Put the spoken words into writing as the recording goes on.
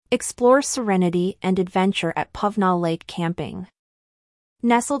Explore serenity and adventure at Pawna Lake Camping.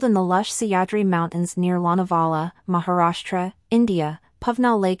 Nestled in the lush Sahyadri Mountains near Lonavala, Maharashtra, India,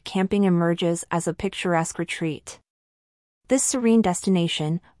 Pawna Lake Camping emerges as a picturesque retreat. This serene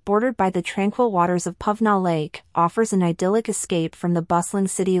destination, bordered by the tranquil waters of Pawna Lake, offers an idyllic escape from the bustling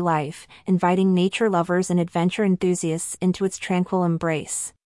city life, inviting nature lovers and adventure enthusiasts into its tranquil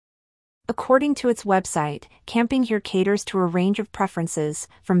embrace. According to its website, camping here caters to a range of preferences,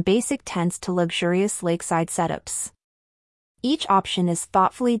 from basic tents to luxurious lakeside setups. Each option is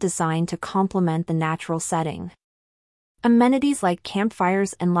thoughtfully designed to complement the natural setting. Amenities like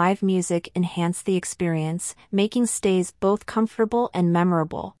campfires and live music enhance the experience, making stays both comfortable and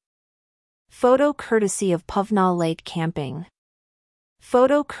memorable. Photo courtesy of Pawna Lake Camping.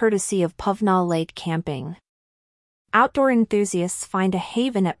 Photo courtesy of Pawna Lake Camping. Outdoor enthusiasts find a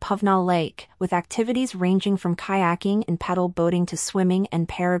haven at Pawna Lake, with activities ranging from kayaking and paddle boating to swimming and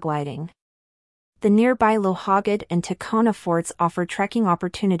paragliding. The nearby Lohagad and Tacona forts offer trekking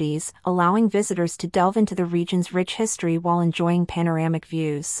opportunities, allowing visitors to delve into the region's rich history while enjoying panoramic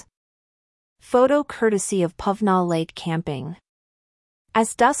views. Photo courtesy of Pawna Lake Camping.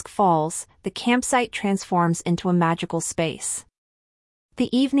 As dusk falls, the campsite transforms into a magical space.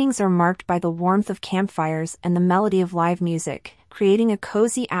 The evenings are marked by the warmth of campfires and the melody of live music, creating a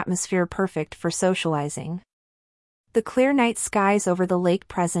cozy atmosphere perfect for socializing. The clear night skies over the lake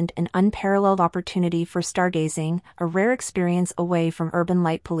present an unparalleled opportunity for stargazing, a rare experience away from urban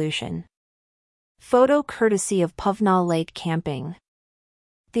light pollution. Photo courtesy of Pawna Lake Camping.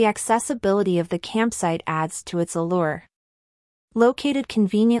 The accessibility of the campsite adds to its allure. Located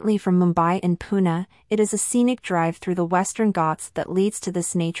conveniently from Mumbai and Pune, it is a scenic drive through the Western Ghats that leads to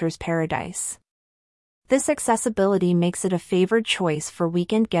this nature's paradise. This accessibility makes it a favored choice for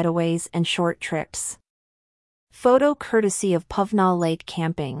weekend getaways and short trips. Photo courtesy of Pawna Lake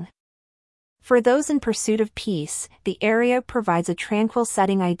Camping. For those in pursuit of peace, the area provides a tranquil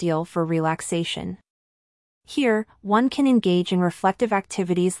setting ideal for relaxation. Here, one can engage in reflective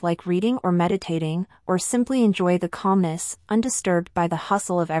activities like reading or meditating, or simply enjoy the calmness, undisturbed by the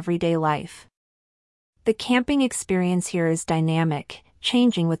hustle of everyday life. The camping experience here is dynamic,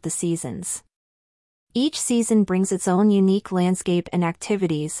 changing with the seasons. Each season brings its own unique landscape and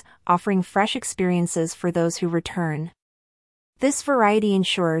activities, offering fresh experiences for those who return. This variety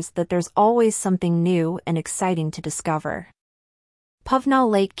ensures that there's always something new and exciting to discover. Pawna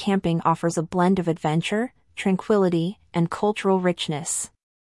Lake Camping offers a blend of adventure, tranquility, and cultural richness.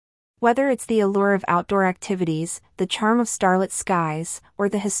 Whether it's the allure of outdoor activities, the charm of starlit skies, or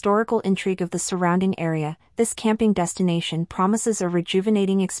the historical intrigue of the surrounding area, this camping destination promises a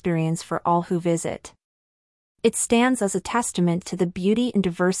rejuvenating experience for all who visit. It stands as a testament to the beauty and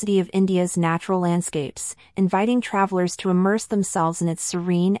diversity of India's natural landscapes, inviting travelers to immerse themselves in its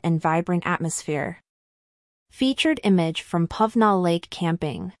serene and vibrant atmosphere. Featured image from Pawna Lake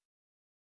Camping.